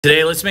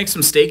Today, let's make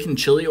some steak and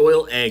chili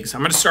oil eggs.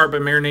 I'm going to start by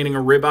marinating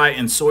a ribeye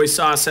in soy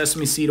sauce,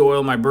 sesame seed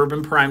oil, my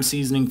bourbon prime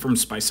seasoning from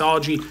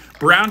Spiceology,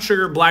 brown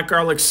sugar, black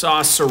garlic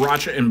sauce,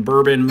 sriracha, and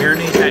bourbon.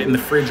 Marinate that in the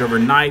fridge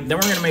overnight. Then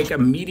we're going to make a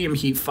medium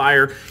heat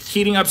fire,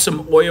 heating up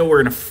some oil.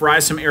 We're going to fry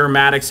some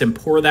aromatics and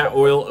pour that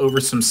oil over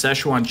some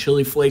Szechuan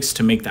chili flakes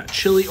to make that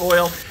chili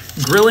oil.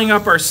 Grilling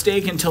up our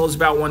steak until it's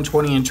about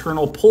 120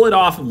 internal. Pull it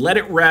off, let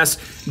it rest.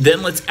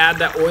 Then let's add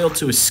that oil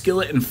to a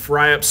skillet and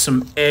fry up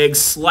some eggs.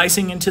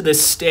 Slicing into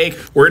this steak,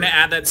 we're going to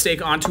add that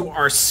steak onto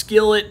our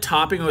skillet,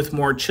 topping with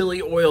more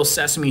chili oil,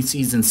 sesame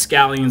seeds, and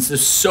scallions.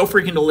 This is so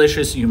freaking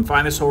delicious. You can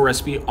find this whole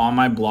recipe on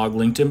my blog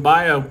linked in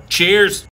bio. Cheers!